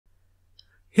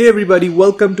Hey everybody,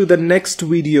 welcome to the next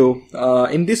video.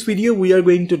 In this video we are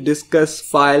going to discuss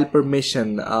file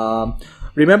permission.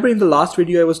 Remember in the last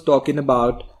video I was talking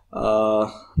about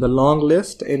the long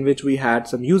list in which we had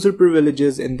some user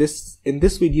privileges. In this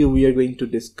video we are going to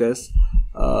discuss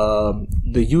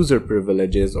the user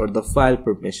privileges or the file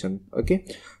permission. Okay,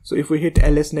 so if we hit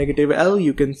ls-l,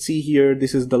 you can see here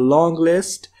this is the long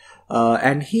list,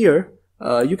 and here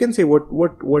you can say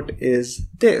what is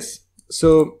this.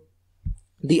 So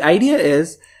the idea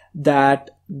is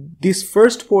that this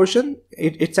first portion,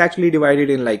 it's actually divided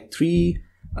in like three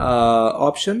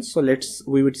options. So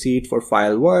we would see it for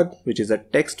file 1, which is a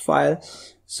text file.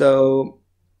 So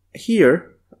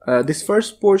here this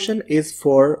first portion is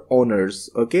for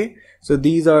owners. Okay, so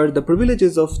these are the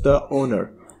privileges of the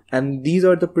owner, and these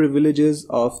are the privileges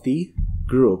of the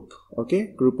group. Okay,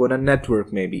 group on a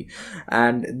network maybe,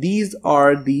 and these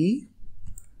are the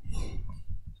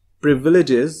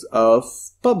privileges of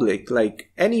public, like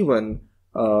anyone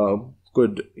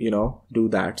could do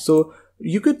that. So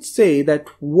you could say that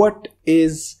what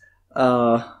is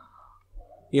R,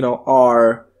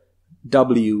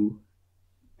 W,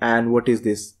 and what is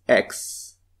this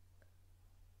X.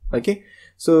 Okay,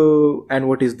 so and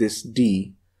what is this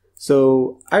D.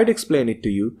 So I would explain it to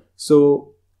you.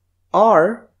 So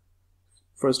R,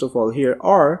 first of all, here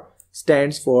R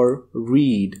stands for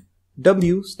read,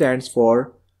 W stands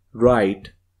for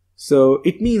write. So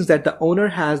it means that the owner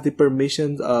has the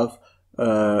permissions of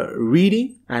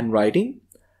reading and writing,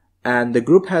 and the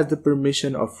group has the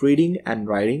permission of reading and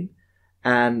writing,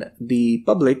 and the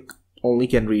public only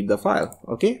can read the file.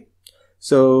 Okay,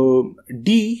 so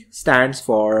D stands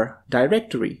for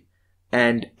directory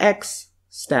and X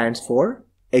stands for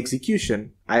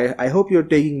execution. I hope you're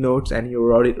taking notes and you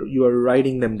are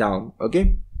writing them down.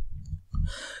 Okay,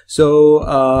 so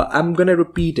I'm gonna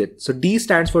repeat it. So D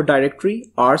stands for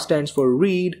directory, R stands for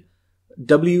read,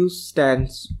 W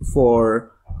stands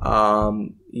for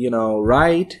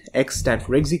write, X stands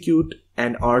for execute,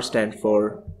 and R stands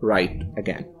for write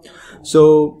again.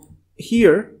 So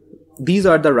here these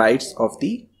are the rights of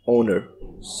the owner.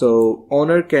 So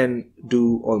owner can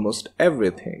do almost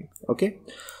everything. Okay,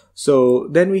 so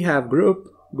then we have group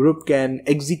can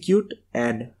execute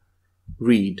and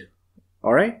read.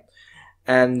 All right,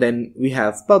 and then we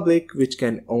have public, which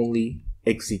can only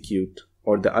execute,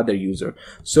 or the other user.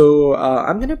 So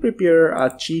I'm gonna prepare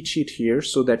a cheat sheet here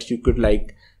so that you could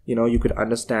you could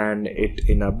understand it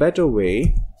in a better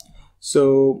way.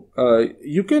 So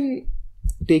you can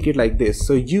take it like this.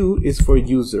 So U is for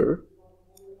user,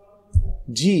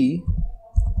 G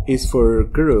is for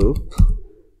group,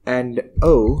 and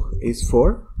O is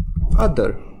for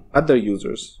other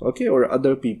users. Okay, or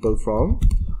other people from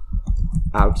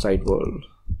outside world.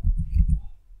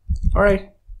 All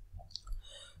right,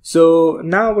 so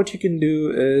now what you can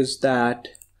do is that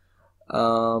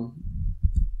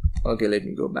okay, let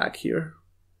me go back here.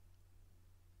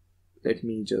 Let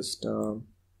me just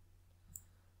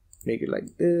make it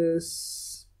like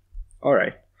this. All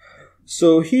right,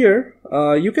 so here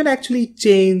you can actually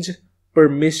change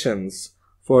permissions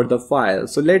for the file.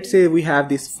 So let's say we have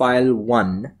this file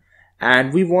 1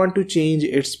 and we want to change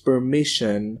its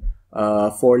permission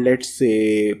for, let's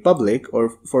say, public or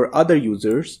for other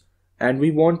users, and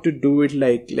we want to do it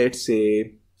like, let's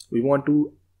say we want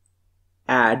to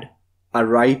add a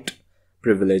write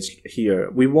privilege here.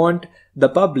 We want the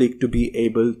public to be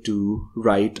able to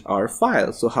write our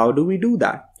file. So how do we do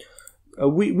that?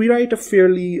 We write a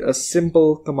fairly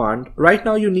simple command. Right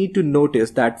now you need to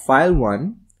notice that file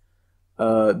 1,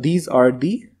 these are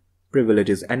the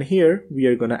privileges, and here we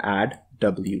are gonna add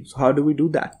W. So how do we do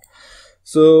that?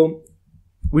 So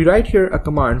we write here a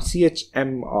command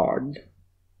chmod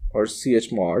or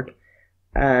chmod,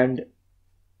 and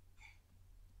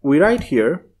we write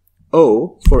here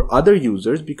O for other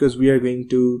users because we are going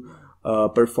to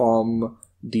perform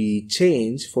the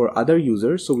change for other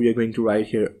users. So we are going to write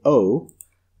here O,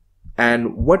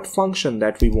 and what function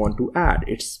that we want to add,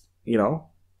 it's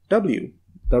W,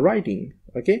 the writing.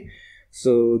 Okay,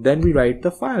 so then we write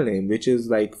the file name, which is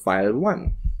like file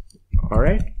 1. All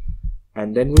right,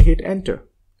 and then we hit enter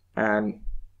and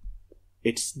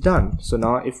it's done. So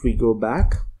now if we go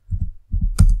back,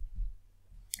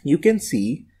 you can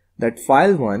see that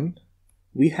file 1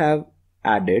 we have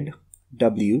added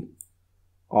W,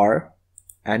 R,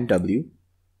 and W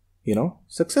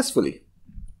successfully.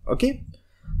 Okay,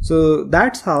 so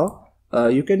that's how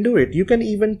you can do it. You can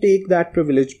even take that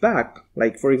privilege back.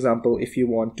 Like for example, if you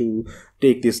want to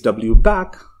take this W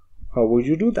back, how would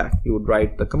you do that? You would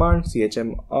write the command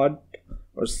chmod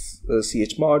or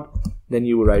chmod, then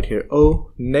you would write here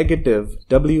O negative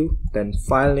W, then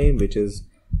file name, which is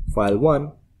file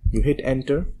 1, you hit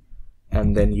enter,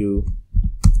 and then you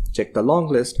check the long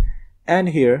list, and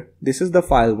here this is the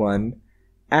file 1,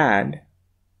 and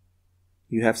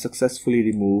you have successfully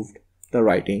removed the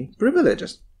writing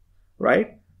privileges,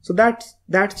 right? So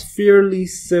that's fairly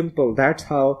simple. That's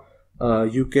how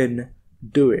you can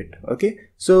do it. Okay,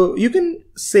 so you can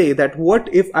say that what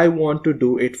if I want to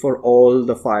do it for all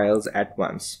the files at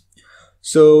once.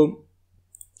 So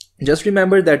just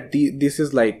remember that this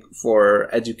is like for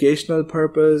educational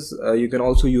purpose. You can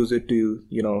also use it to,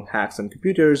 you know, hack some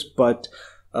computers, but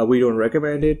we don't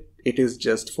recommend it. It is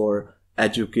just for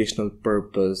educational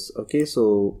purpose. Okay,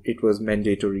 so it was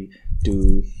mandatory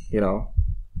to, you know,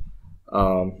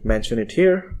 mention it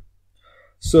here.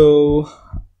 So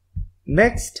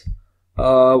next,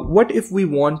 what if we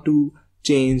want to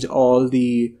change all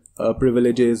the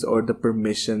privileges or the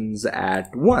permissions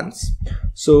at once?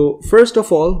 So first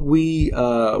of all, we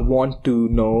want to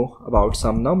know about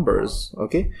some numbers.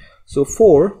 Okay, so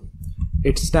 4,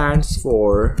 it stands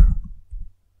for,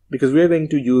 because we are going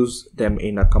to use them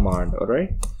in a command. All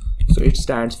right, so it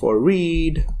stands for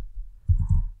read,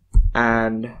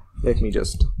 and let me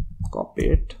just copy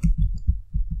it.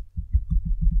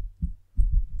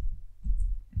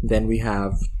 Then we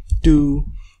have 2,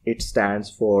 it stands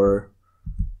for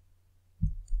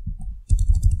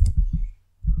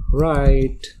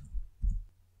write.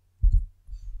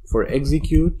 For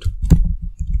execute,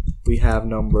 we have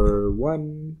number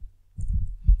 1,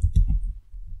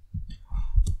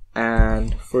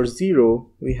 and for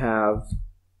 0 we have,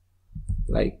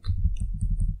 like,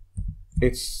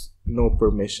 it's no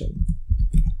permission.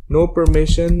 No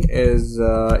permission is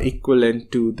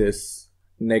equivalent to this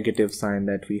negative sign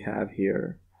that we have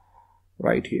here,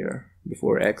 right here.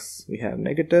 Before X we have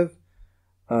negative,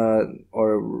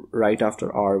 or right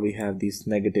after R we have this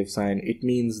negative sign. It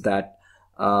means that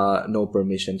no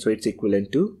permission, so it's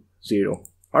equivalent to 0.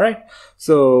 All right,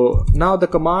 so now the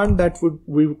command that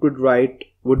we could write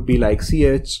would be like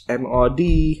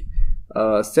chmod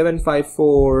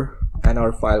 754, and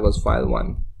our file was file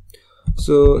 1.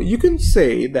 So you can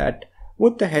say that,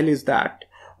 what the hell is that?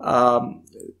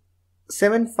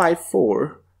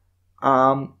 754,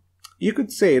 you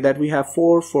could say that we have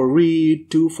 4 for read,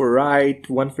 2 for write,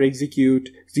 1 for execute,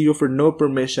 0 for no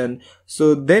permission.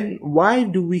 So then why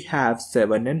do we have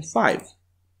 7 and 5?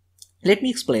 Let me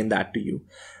explain that to you.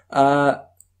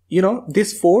 You know,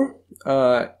 this 4,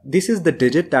 this is the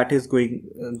digit that is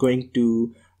going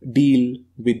to deal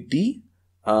with the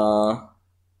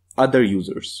other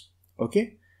users.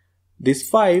 Okay, this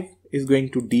 5 is going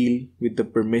to deal with the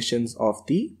permissions of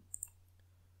the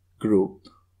group.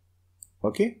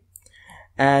 Okay,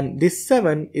 and this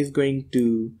 7 is going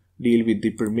to deal with the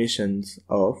permissions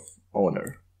of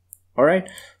owner. All right,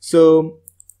 so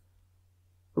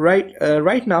right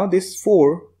now this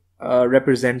 4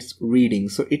 represents reading,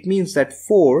 so it means that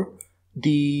for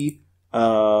the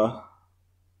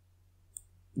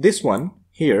this one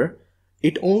here,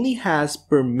 it only has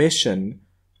permission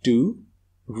to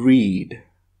read.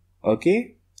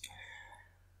 Okay,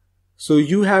 so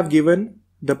you have given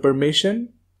the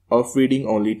permission of reading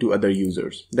only to other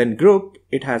users. Then group,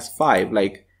 it has 5.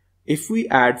 Like, if we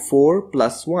add 4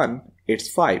 plus 1, it's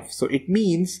 5. So it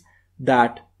means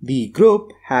that the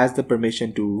group has the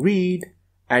permission to read,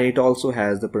 and it also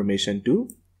has the permission to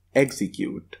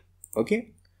execute.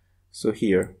 Okay, so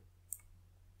here,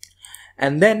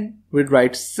 and then we'd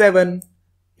write 7.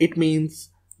 It means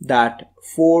that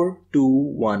 4 to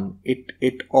 1,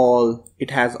 it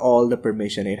has all the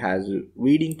permission. It has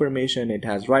reading permission, it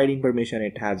has writing permission,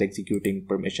 it has executing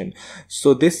permission.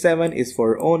 So this 7 is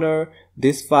for owner,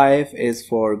 this 5 is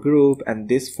for group, and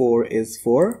this 4 is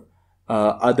for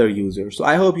other users. So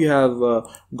I hope you have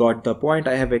got the point.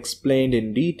 I have explained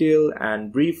in detail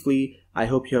and briefly. I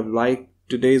hope you have liked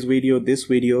today's video, this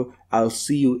video. I'll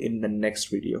see you in the next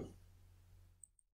video.